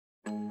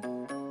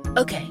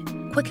Okay,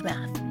 quick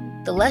math.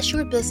 The less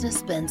your business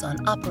spends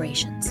on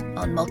operations,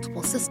 on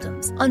multiple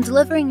systems, on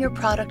delivering your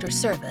product or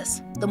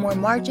service, the more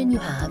margin you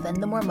have and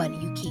the more money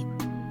you keep.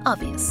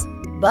 Obvious.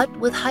 But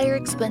with higher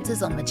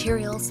expenses on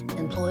materials,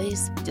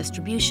 employees,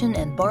 distribution,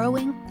 and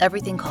borrowing,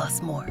 everything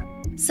costs more.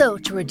 So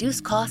to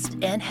reduce cost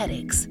and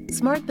headaches,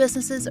 smart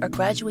businesses are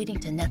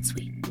graduating to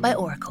NetSuite by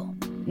Oracle.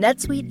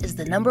 NetSuite is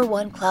the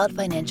 #1 cloud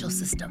financial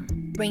system,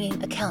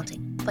 bringing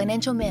accounting,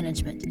 financial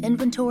management,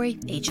 inventory,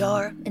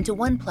 HR into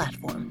one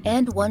platform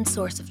and one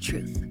source of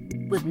truth.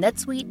 With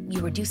NetSuite,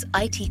 you reduce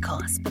IT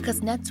costs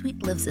because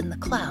NetSuite lives in the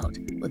cloud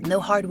with no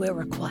hardware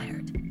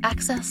required,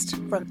 accessed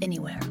from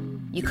anywhere.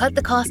 You cut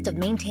the cost of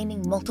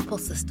maintaining multiple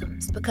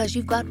systems because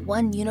you've got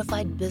one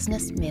unified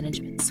business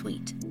management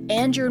suite.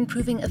 And you're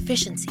improving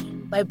efficiency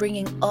by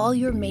bringing all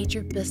your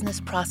major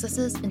business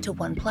processes into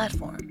one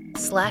platform,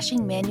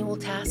 slashing manual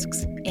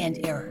tasks and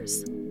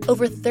errors.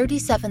 Over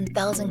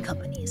 37,000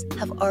 companies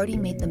have already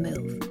made the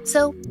move.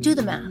 So do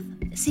the math.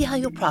 See how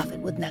you'll profit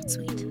with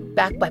NetSuite.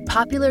 Backed by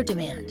popular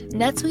demand,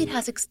 NetSuite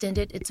has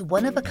extended its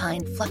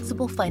one-of-a-kind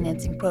flexible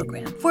financing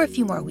program for a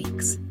few more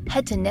weeks.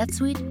 Head to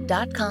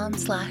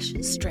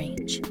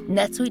netsuite.com/strange.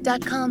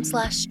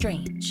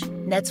 netsuite.com/strange.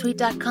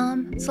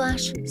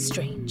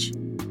 netsuite.com/strange.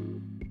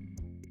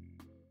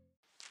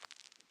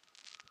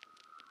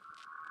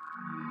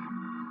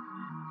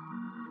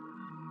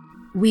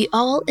 We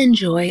all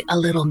enjoy a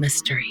little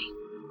mystery.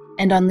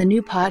 And on the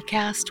new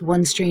podcast,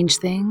 One Strange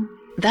Thing,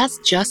 that's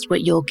just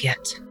what you'll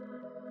get.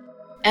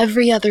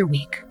 Every other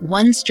week,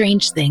 One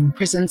Strange Thing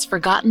presents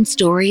forgotten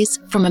stories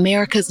from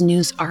America's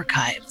news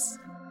archives.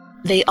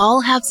 They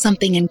all have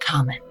something in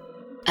common,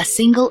 a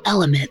single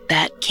element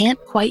that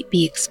can't quite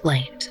be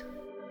explained.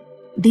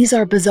 These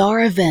are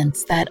bizarre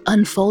events that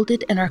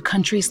unfolded in our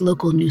country's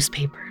local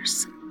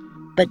newspapers,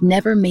 but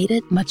never made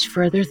it much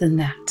further than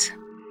that.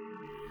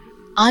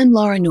 I'm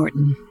Laura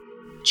Norton.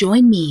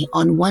 Join me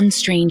on One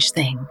Strange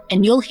Thing,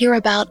 and you'll hear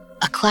about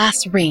a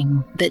class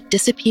ring that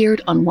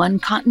disappeared on one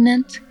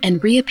continent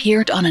and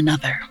reappeared on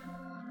another,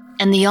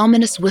 and the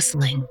ominous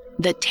whistling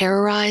that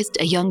terrorized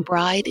a young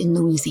bride in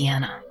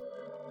Louisiana,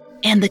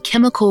 and the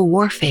chemical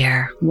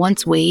warfare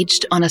once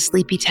waged on a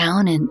sleepy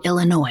town in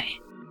Illinois,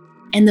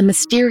 and the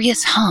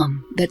mysterious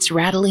hum that's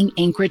rattling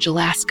Anchorage,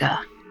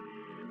 Alaska.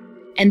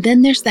 And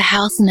then there's the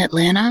house in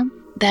Atlanta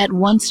that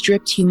once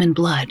dripped human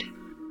blood.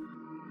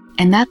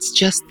 And that's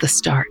just the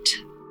start.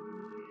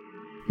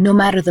 No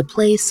matter the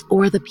place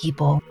or the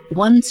people,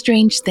 One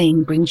Strange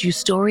Thing brings you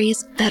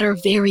stories that are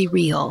very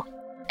real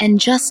and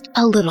just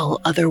a little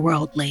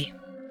otherworldly.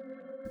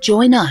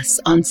 Join us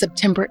on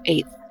September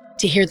 8th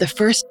to hear the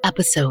first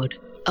episode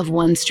of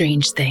One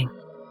Strange Thing.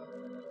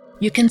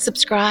 You can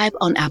subscribe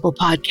on Apple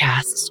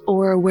Podcasts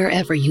or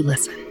wherever you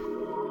listen.